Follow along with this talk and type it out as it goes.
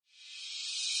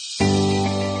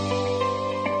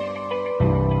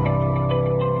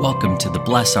Welcome to the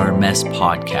Bless Our Mess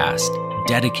podcast,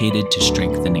 dedicated to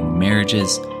strengthening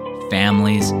marriages,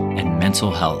 families, and mental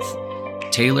health.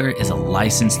 Taylor is a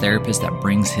licensed therapist that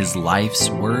brings his life's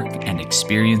work and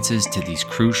experiences to these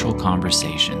crucial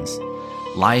conversations.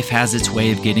 Life has its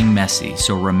way of getting messy,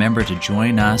 so remember to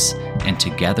join us, and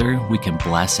together we can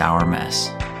bless our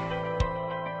mess.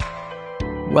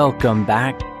 Welcome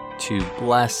back to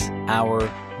Bless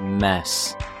Our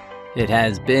Mess. It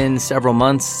has been several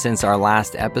months since our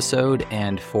last episode,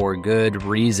 and for good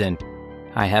reason.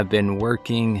 I have been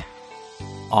working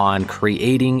on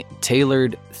creating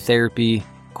tailored therapy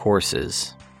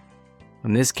courses.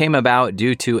 And this came about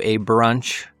due to a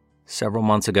brunch several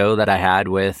months ago that I had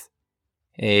with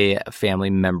a family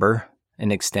member,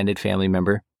 an extended family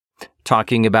member,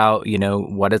 talking about,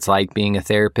 what it's like being a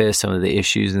therapist, some of the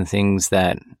issues and things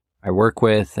that I work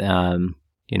with,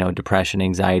 depression,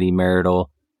 anxiety, marital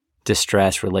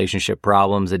distress, relationship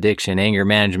problems, addiction, anger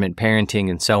management,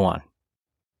 parenting, and so on.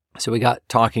 So we got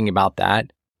talking about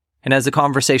that. And as the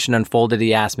conversation unfolded,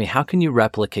 he asked me, how can you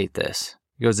replicate this?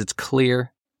 He goes, it's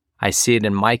clear. I see it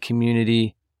in my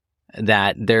community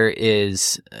that there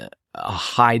is a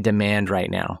high demand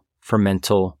right now for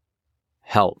mental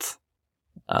health,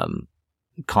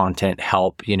 content,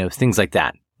 help, things like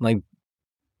that. Like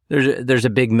there's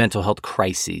a big mental health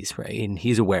crisis, right? And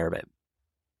he's aware of it.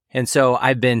 And so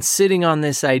I've been sitting on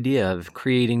this idea of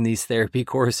creating these therapy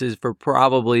courses for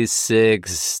probably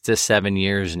 6 to 7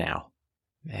 years now.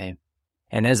 Okay.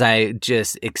 And as I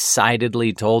just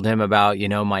excitedly told him about,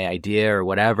 my idea or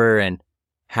whatever, and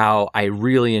how I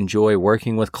really enjoy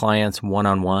working with clients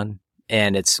one-on-one,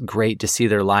 and it's great to see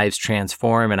their lives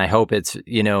transform. And I hope it's,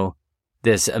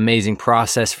 this amazing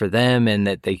process for them and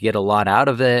that they get a lot out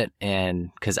of it.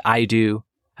 And because I do.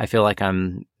 I feel like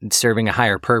I'm serving a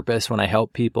higher purpose when I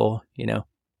help people,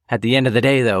 At the end of the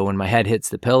day, though, when my head hits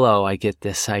the pillow, I get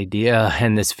this idea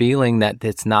and this feeling that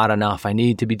it's not enough. I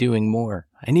need to be doing more.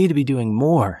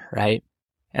 Right?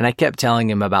 And I kept telling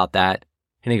him about that.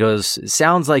 And he goes, it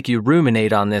sounds like you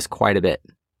ruminate on this quite a bit.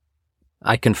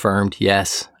 I confirmed,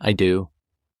 yes, I do.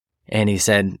 And he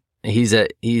said, he's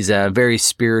a very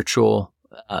spiritual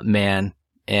man.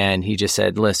 And he just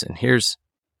said, listen, here's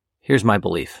my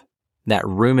belief. That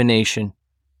rumination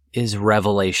is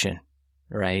revelation,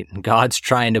 right? God's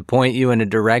trying to point you in a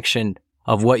direction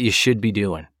of what you should be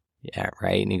doing. Yeah,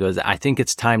 right? And he goes, I think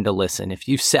it's time to listen. If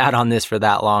you've sat on this for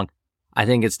that long, I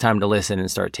think it's time to listen and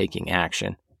start taking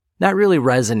action. That really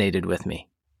resonated with me,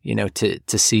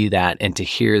 to see that and to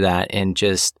hear that, and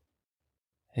just,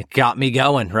 it got me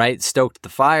going, right? Stoked the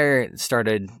fire,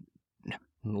 started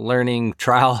learning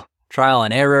trial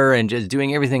and error, and just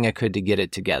doing everything I could to get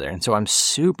it together. And so I'm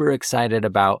super excited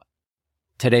about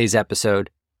today's episode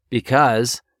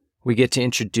because we get to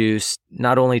introduce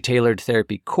not only tailored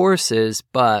therapy courses,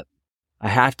 but I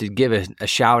have to give a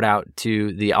shout out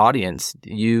to the audience.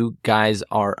 You guys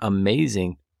are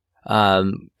amazing,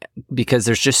 because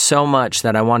there's just so much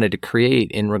that I wanted to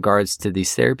create in regards to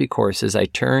these therapy courses. I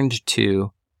turned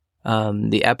to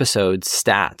the episode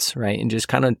stats, right? And just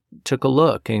kind of took a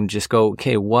look and just go,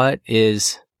 okay, what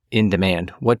is in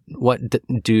demand? What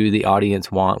do the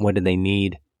audience want? What do they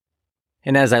need?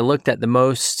 And as I looked at the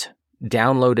most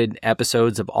downloaded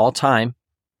episodes of all time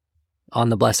on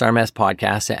the Bless Our Mess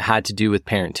podcast, it had to do with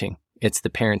parenting. It's the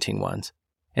parenting ones.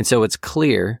 And so it's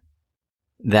clear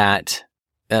that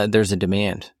there's a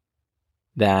demand,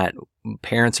 that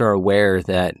parents are aware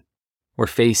that we're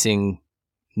facing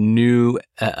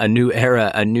a new era,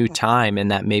 a new time,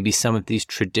 and that maybe some of these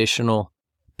traditional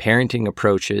parenting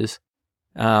approaches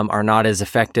are not as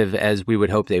effective as we would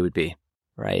hope they would be,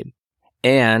 right?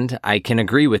 And I can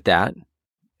agree with that.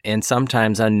 And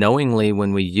sometimes unknowingly,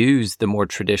 when we use the more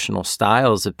traditional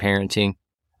styles of parenting,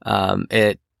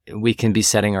 we can be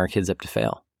setting our kids up to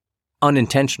fail,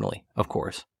 unintentionally, of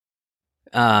course.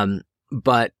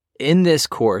 But in this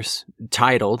course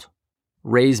titled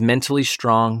Raise Mentally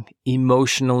Strong,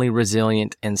 Emotionally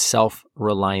Resilient, and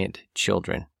Self-Reliant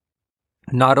Children,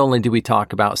 not only do we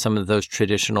talk about some of those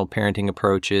traditional parenting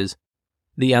approaches,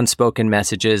 the unspoken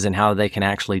messages and how they can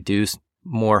actually do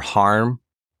more harm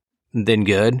than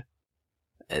good,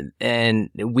 and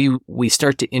we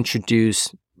start to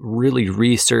introduce really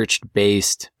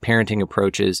research-based parenting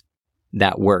approaches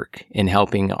that work in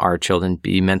helping our children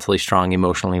be mentally strong,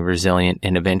 emotionally resilient,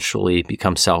 and eventually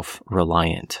become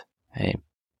self-reliant. Okay?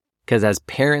 Because as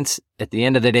parents, at the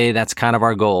end of the day, that's kind of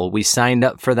our goal. We signed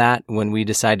up for that when we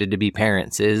decided to be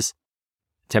parents, is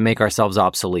to make ourselves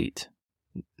obsolete.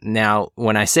 Now,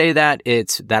 when I say that,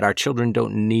 it's that our children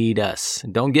don't need us.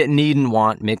 Don't get need and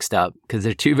want mixed up, because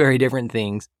they're two very different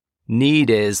things. Need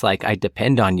is like, I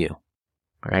depend on you,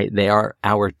 right? They are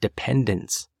our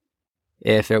dependents.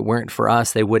 If it weren't for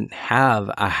us, they wouldn't have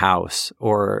a house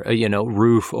or a,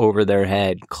 roof over their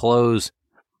head, clothes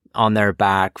on their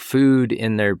back, food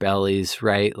in their bellies,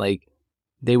 right? Like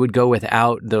they would go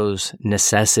without those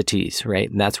necessities, right?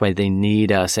 And that's why they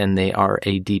need us and they are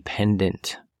a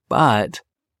dependent. But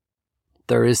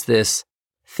there is this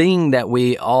thing that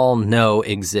we all know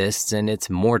exists, and it's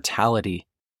mortality.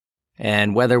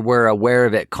 And whether we're aware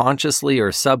of it consciously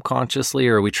or subconsciously,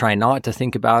 or we try not to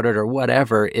think about it or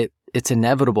whatever, it's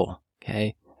inevitable,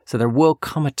 okay? So there will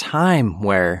come a time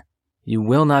where you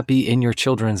will not be in your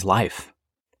children's life.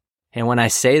 And when I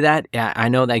say that, I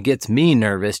know that gets me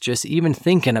nervous just even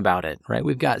thinking about it, right?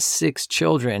 We've got 6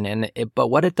 children, but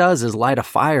what it does is light a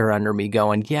fire under me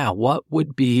going, yeah, what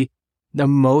would be the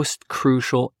most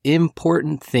crucial,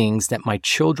 important things that my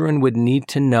children would need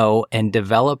to know and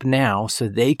develop now so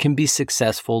they can be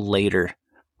successful later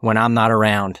when I'm not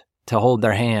around to hold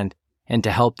their hand and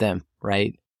to help them,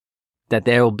 right? That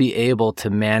they'll be able to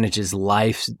manage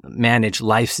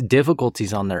life's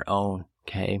difficulties on their own,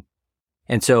 okay?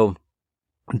 And so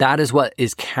that is what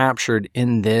is captured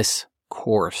in this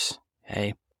course,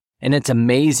 okay? And it's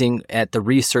amazing at the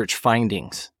research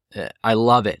findings. I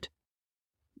love it.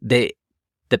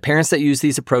 The parents that use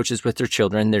these approaches with their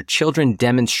children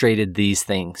demonstrated these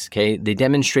things, okay? They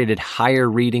demonstrated higher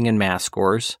reading and math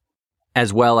scores,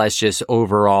 as well as just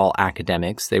overall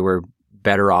academics. They were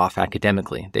better off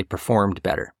academically. They performed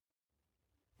better.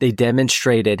 They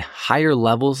demonstrated higher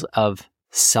levels of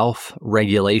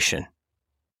self-regulation.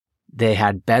 They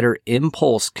had better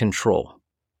impulse control.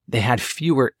 They had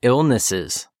fewer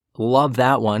illnesses. Love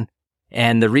that one.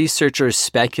 And the researchers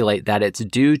speculate that it's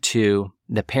due to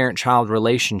the parent-child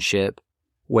relationship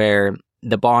where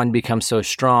the bond becomes so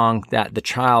strong that the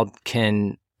child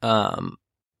can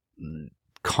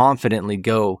confidently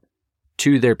go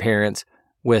to their parents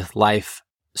with life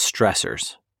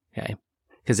stressors, okay?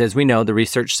 Because as we know, the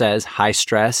research says high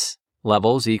stress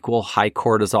levels equal high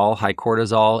cortisol. High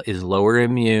cortisol is lower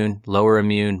immune,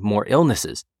 more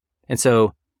illnesses. And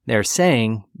so they're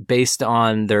saying, based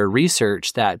on their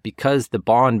research, that because the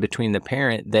bond between the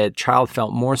parent, the child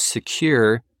felt more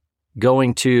secure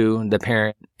going to the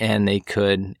parent and they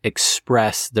could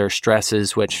express their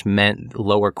stresses, which meant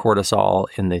lower cortisol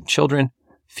in the children,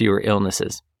 fewer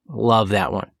illnesses. Love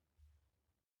that one.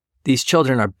 These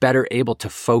children are better able to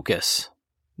focus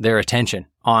their attention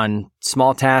on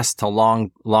small tasks to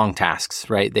long tasks,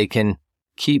 right? They can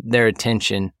keep their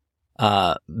attention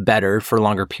better for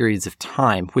longer periods of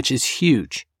time, which is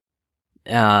huge.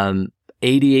 ADHD,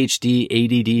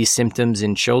 ADD symptoms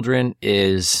in children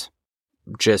is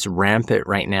just rampant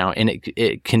right now, and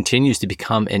it continues to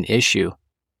become an issue.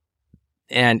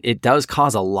 And it does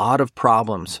cause a lot of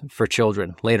problems for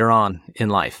children later on in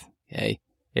life, okay?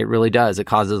 It really does. It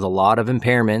causes a lot of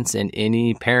impairments, and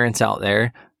any parents out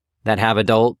there that have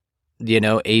adult,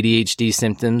 ADHD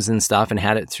symptoms and stuff and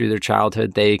had it through their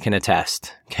childhood, they can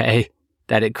attest, okay,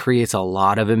 that it creates a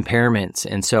lot of impairments.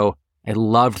 And so I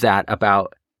loved that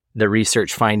about the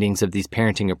research findings of these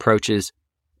parenting approaches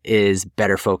is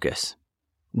better focus.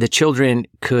 The children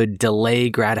could delay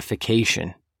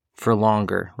gratification for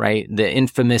longer, right? The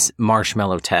infamous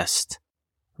marshmallow test,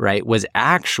 right, was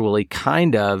actually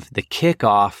kind of the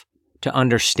kickoff to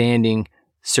understanding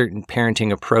certain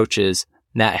parenting approaches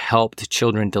that helped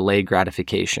children delay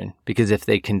gratification. Because if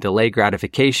they can delay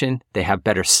gratification, they have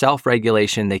better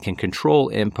self-regulation, they can control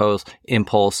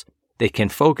impulse, they can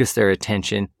focus their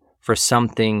attention for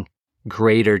something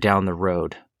greater down the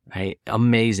road, right?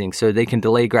 Amazing. So they can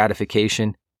delay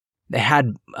gratification.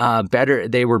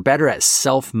 They were better at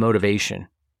self-motivation.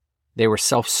 They were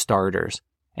self-starters.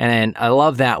 And I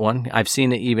love that one. I've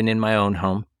seen it even in my own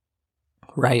home,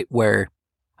 right? Where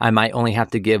I might only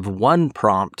have to give one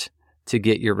prompt to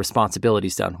get your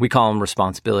responsibilities done. We call them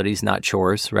responsibilities, not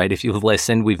chores, right? If you've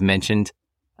listened, we've mentioned,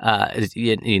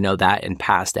 that in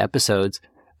past episodes,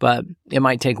 but it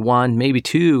might take 1, maybe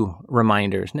 2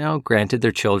 reminders. Now, granted,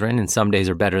 they're children and some days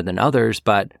are better than others,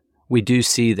 but we do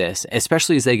see this,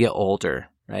 especially as they get older,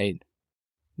 right?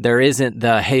 There isn't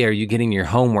the, hey, are you getting your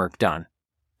homework done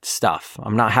stuff.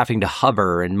 I'm not having to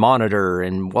hover and monitor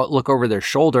and look over their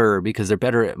shoulder because they're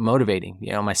better at motivating.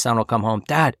 My son will come home,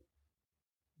 Dad,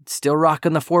 still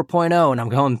rocking the 4.0. And I'm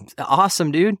going,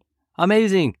 awesome, dude.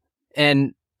 Amazing.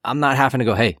 And I'm not having to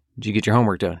go, hey, did you get your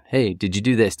homework done? Hey, did you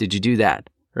do this? Did you do that?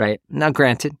 Right? Now,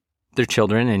 granted, they're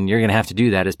children and you're going to have to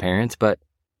do that as parents, but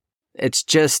it's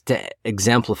just to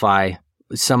exemplify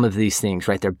some of these things,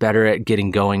 right? They're better at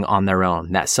getting going on their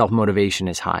own. That self-motivation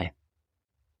is high.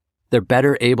 They're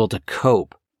better able to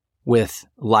cope with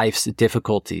life's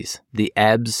difficulties, the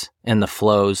ebbs and the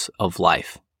flows of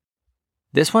life.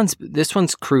 This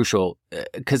one's crucial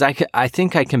because I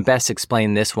think I can best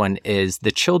explain this one is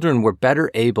the children were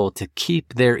better able to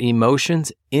keep their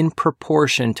emotions in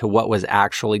proportion to what was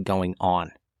actually going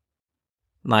on.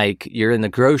 Like you're in the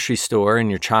grocery store and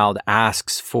your child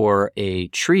asks for a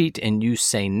treat and you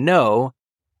say no,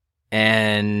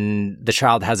 and the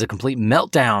child has a complete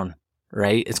meltdown,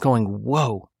 right? It's going,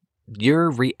 whoa,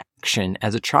 your reaction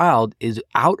as a child is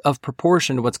out of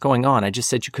proportion to what's going on. I just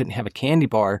said you couldn't have a candy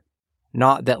bar.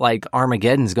 Not that like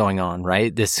Armageddon's going on,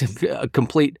 right? This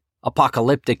complete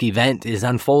apocalyptic event is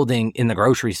unfolding in the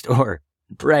grocery store,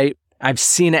 right? I've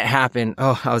seen it happen.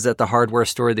 Oh, I was at the hardware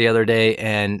store the other day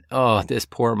and this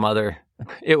poor mother,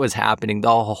 it was happening.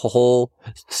 The whole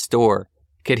store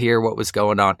could hear what was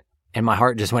going on. And my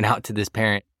heart just went out to this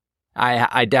parent.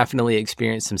 I definitely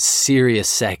experienced some serious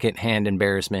secondhand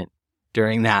embarrassment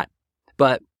during that,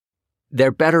 but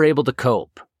they're better able to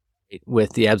cope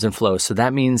with the ebbs and flows. So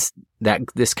that means that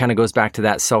this kind of goes back to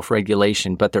that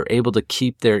self-regulation, but they're able to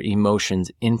keep their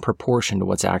emotions in proportion to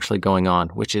what's actually going on,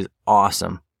 which is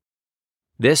awesome.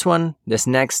 This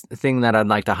next thing that I'd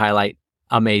like to highlight,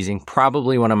 amazing,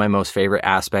 probably one of my most favorite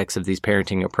aspects of these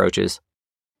parenting approaches.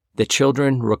 The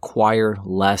children require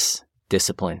less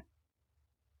discipline.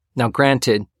 Now,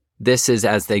 granted, this is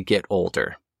as they get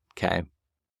older, okay?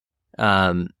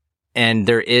 And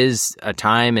there is a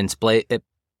time and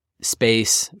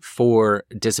space for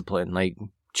discipline. Like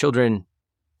children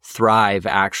thrive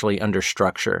actually under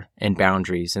structure and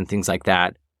boundaries and things like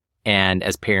that. And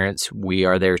as parents, we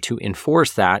are there to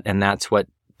enforce that. And that's what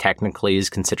technically is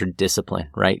considered discipline,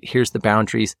 right? Here's the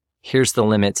boundaries. Here's the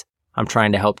limits. I'm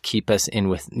trying to help keep us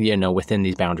within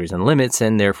these boundaries and limits.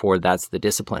 And therefore that's the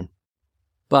discipline.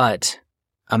 But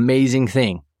amazing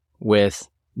thing with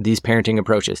these parenting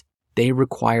approaches, they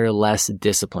require less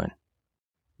discipline.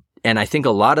 And I think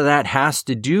a lot of that has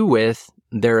to do with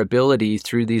their ability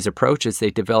through these approaches.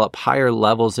 They develop higher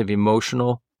levels of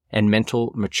emotional and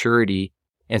mental maturity.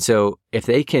 And so if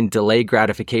they can delay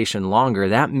gratification longer,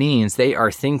 that means they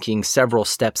are thinking several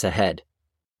steps ahead,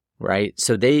 right?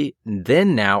 So they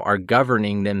then now are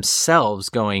governing themselves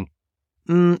going,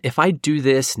 if I do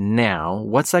this now,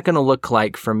 what's that going to look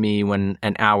like for me when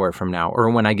an hour from now, or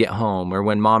when I get home, or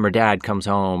when mom or dad comes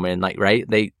home, and like, right?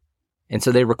 And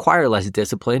so they require less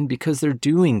discipline because they're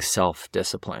doing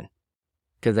self-discipline.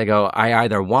 Because they go, I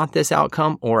either want this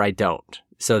outcome or I don't.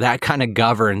 So that kind of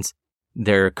governs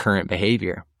their current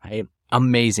behavior. Right?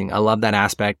 Amazing. I love that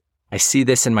aspect. I see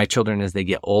this in my children as they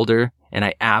get older, and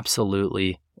I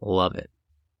absolutely love it.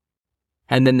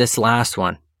 And then this last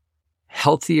one,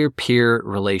 healthier peer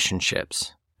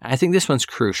relationships. I think this one's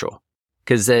crucial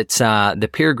because it's the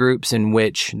peer groups in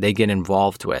which they get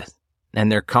involved with. And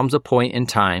there comes a point in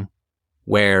time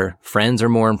where friends are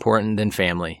more important than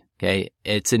family, okay?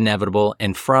 It's inevitable.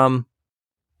 And from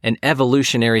an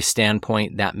evolutionary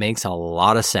standpoint, that makes a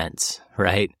lot of sense,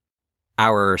 right?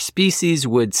 Our species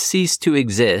would cease to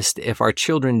exist if our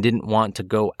children didn't want to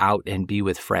go out and be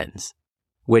with friends,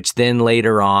 which then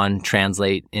later on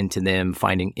translate into them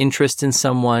finding interest in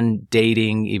someone,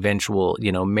 dating, eventual,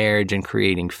 marriage and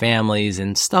creating families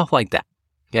and stuff like that,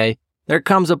 okay? There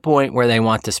comes a point where they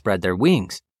want to spread their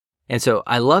wings. And so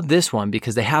I love this one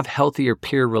because they have healthier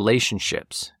peer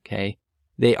relationships, okay?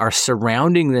 They are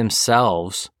surrounding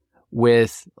themselves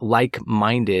with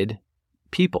like-minded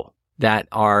people that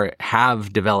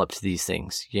have developed these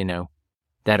things,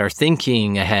 that are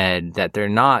thinking ahead, that they're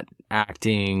not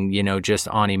acting, just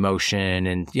on emotion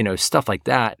and, stuff like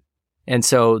that. And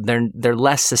so they're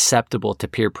less susceptible to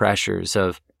peer pressures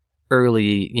of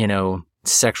early,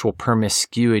 sexual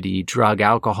promiscuity, drug,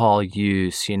 alcohol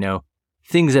use,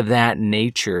 things of that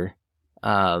nature.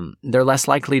 They're less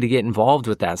likely to get involved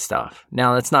with that stuff.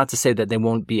 Now, that's not to say that they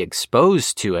won't be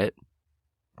exposed to it,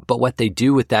 but what they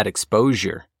do with that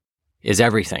exposure is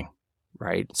everything,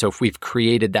 right? So if we've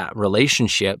created that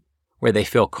relationship where they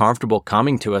feel comfortable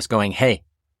coming to us going, hey,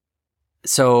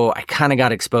 so I kind of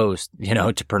got exposed,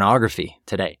 to pornography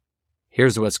today.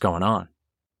 Here's what's going on.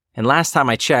 And last time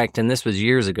I checked, and this was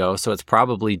years ago, so it's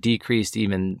probably decreased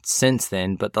even since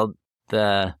then, but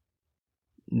the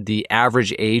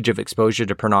average age of exposure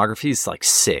to pornography is like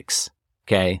 6.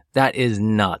 Okay. That is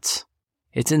nuts.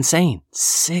 It's insane.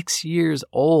 6 years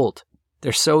old.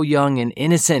 They're so young and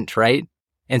innocent, right?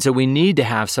 And so we need to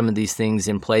have some of these things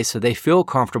in place so they feel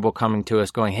comfortable coming to us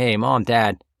going, hey, mom,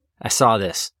 dad, I saw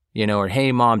this, or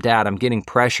hey, mom, dad, I'm getting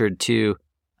pressured to,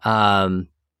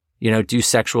 do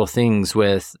sexual things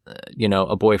with,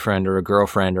 a boyfriend or a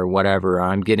girlfriend or whatever.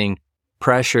 I'm getting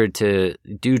pressured to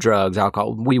do drugs,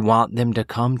 alcohol. We want them to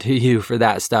come to you for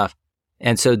that stuff.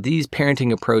 And so these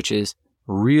parenting approaches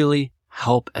really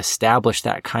help establish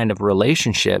that kind of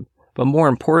relationship. But more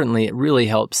importantly, it really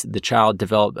helps the child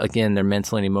develop, again, their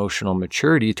mental and emotional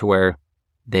maturity to where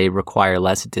they require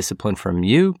less discipline from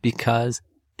you because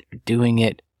they're doing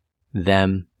it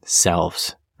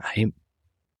themselves, right?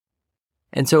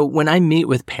 And so when I meet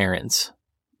with parents,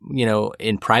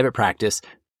 in private practice,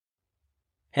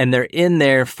 and they're in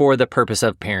there for the purpose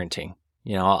of parenting,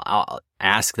 I'll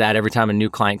ask that every time a new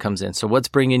client comes in. So what's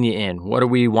bringing you in? What are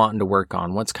we wanting to work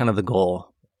on? What's kind of the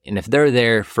goal? And if they're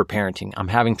there for parenting, I'm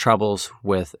having troubles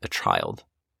with a child.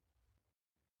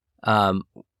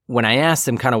 When I ask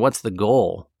them kind of what's the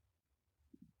goal,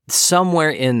 somewhere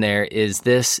in there is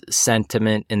this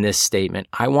sentiment in this statement: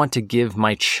 I want to give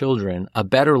my children a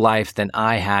better life than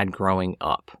I had growing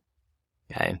up.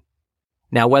 Okay.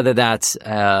 Now, whether that's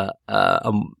a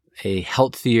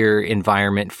healthier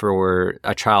environment for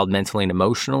a child mentally and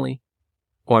emotionally,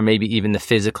 or maybe even the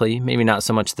physically, maybe not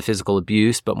so much the physical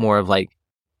abuse, but more of like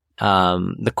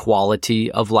the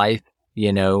quality of life,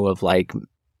 of like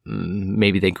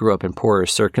maybe they grew up in poorer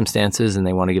circumstances and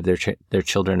they want to give their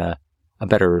children a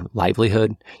better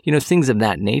livelihood, things of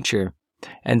that nature.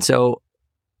 And so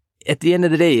at the end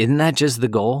of the day, isn't that just the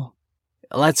goal?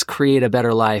 Let's create a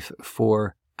better life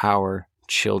for our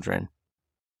children.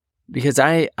 Because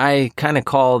I kind of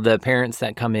call the parents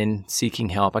that come in seeking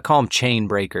help, I call them chain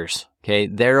breakers. Okay.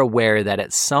 They're aware that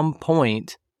at some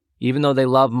point, even though they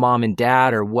love mom and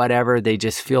dad or whatever, they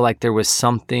just feel like there was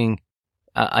something,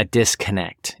 a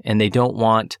disconnect, and they don't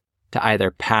want to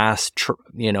either pass,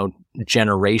 generational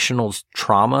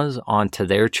traumas onto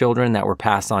their children that were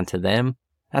passed on to them.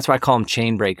 That's why I call them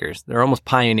chain breakers. They're almost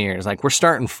pioneers. Like, we're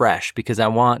starting fresh because I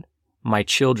want my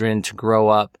children to grow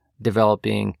up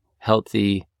developing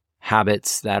healthy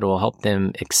habits that will help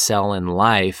them excel in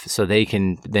life so they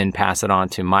can then pass it on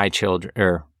to my children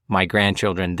or my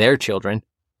grandchildren, their children,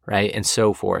 right? And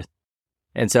so forth.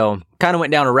 And so kind of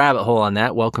went down a rabbit hole on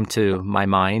that. Welcome to my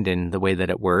mind and the way that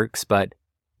it works. But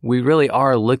we really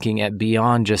are looking at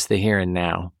beyond just the here and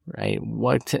now, right?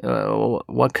 What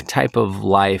type of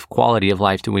life, quality of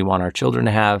life do we want our children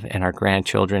to have and our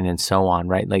grandchildren and so on,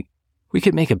 right? Like, we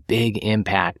could make a big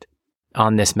impact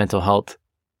on this mental health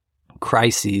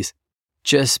crises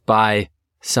just by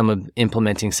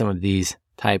implementing some of these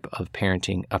type of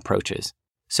parenting approaches.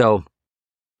 So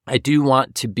I do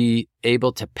want to be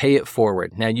able to pay it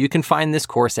forward. Now, you can find this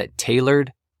course at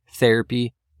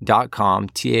tailoredtherapy.com,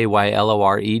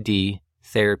 TAYLORED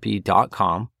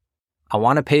therapy.com. I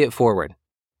want to pay it forward.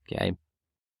 Okay.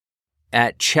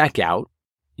 At checkout,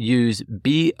 use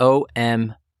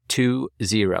BOM20,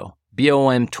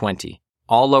 BOM20,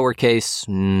 all lowercase,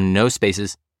 no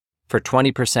spaces, for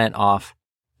 20% off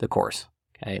the course.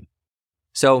 Okay.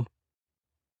 So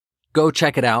go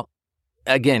check it out.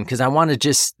 Again, because I want to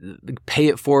just pay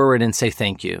it forward and say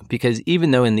thank you. Because even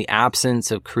though in the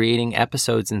absence of creating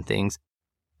episodes and things,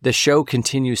 the show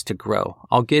continues to grow.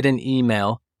 I'll get an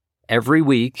email every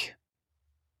week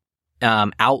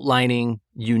outlining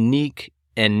unique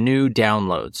and new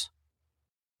downloads.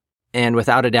 And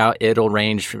without a doubt, it'll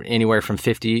range from anywhere from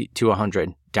 50 to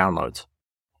 100 downloads.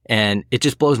 And it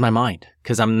just blows my mind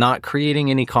because I'm not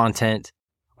creating any content,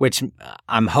 which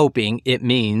I'm hoping it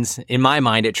means, in my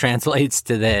mind, it translates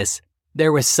to this.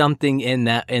 There was something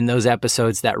in those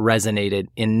episodes that resonated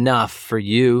enough for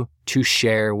you to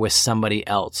share with somebody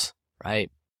else, right?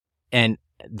 And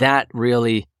that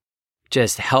really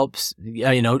just helps,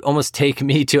 almost take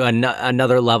me to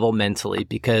another level mentally,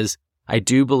 because I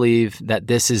do believe that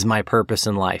this is my purpose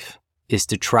in life, is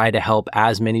to try to help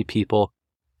as many people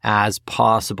as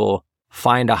possible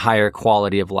find a higher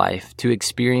quality of life, to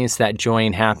experience that joy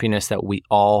and happiness that we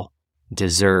all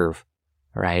deserve,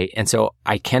 right? And so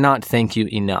I cannot thank you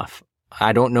enough.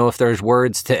 I don't know if there's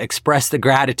words to express the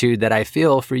gratitude that I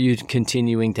feel for you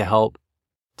continuing to help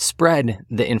spread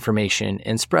the information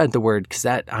and spread the word, because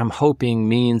that, I'm hoping,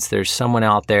 means there's someone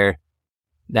out there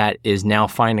that is now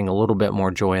finding a little bit more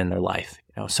joy in their life.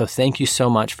 So thank you so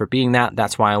much for being that.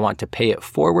 That's why I want to pay it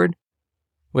forward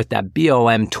with that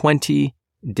BOM20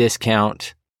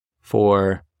 discount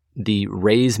for the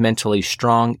Raise Mentally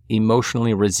Strong,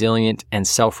 Emotionally Resilient, and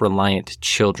Self-Reliant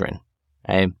Children.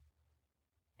 Okay?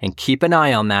 And keep an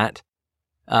eye on that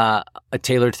at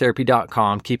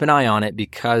tailoredtherapy.com. Keep an eye on it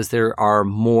because there are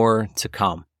more to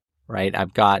come, right?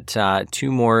 I've got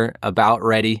 2 more about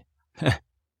ready.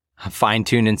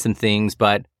 Fine-tuning some things,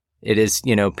 but it is,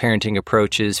 parenting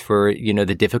approaches for,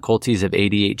 the difficulties of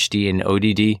ADHD and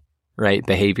ODD, right?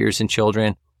 Behaviors in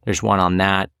children. There's one on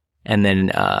that. and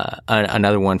then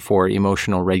another one for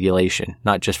emotional regulation,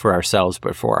 not just for ourselves,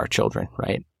 but for our children,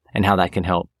 right? And how that can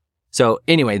help. So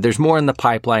anyway, there's more in the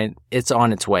pipeline. It's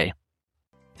on its way.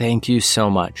 Thank you so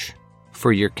much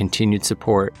for your continued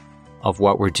support of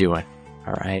what we're doing,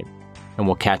 all right? And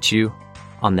we'll catch you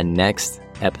on the next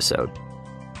episode.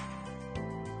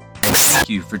 Thank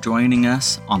you for joining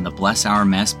us on the Bless Our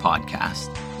Mess podcast.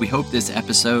 We hope this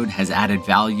episode has added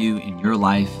value in your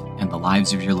life and the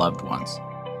lives of your loved ones.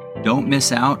 Don't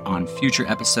miss out on future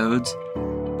episodes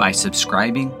by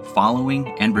subscribing,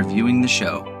 following, and reviewing the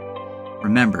show.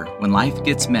 Remember, when life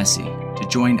gets messy, to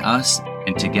join us,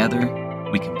 and together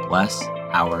we can bless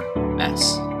our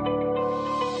mess.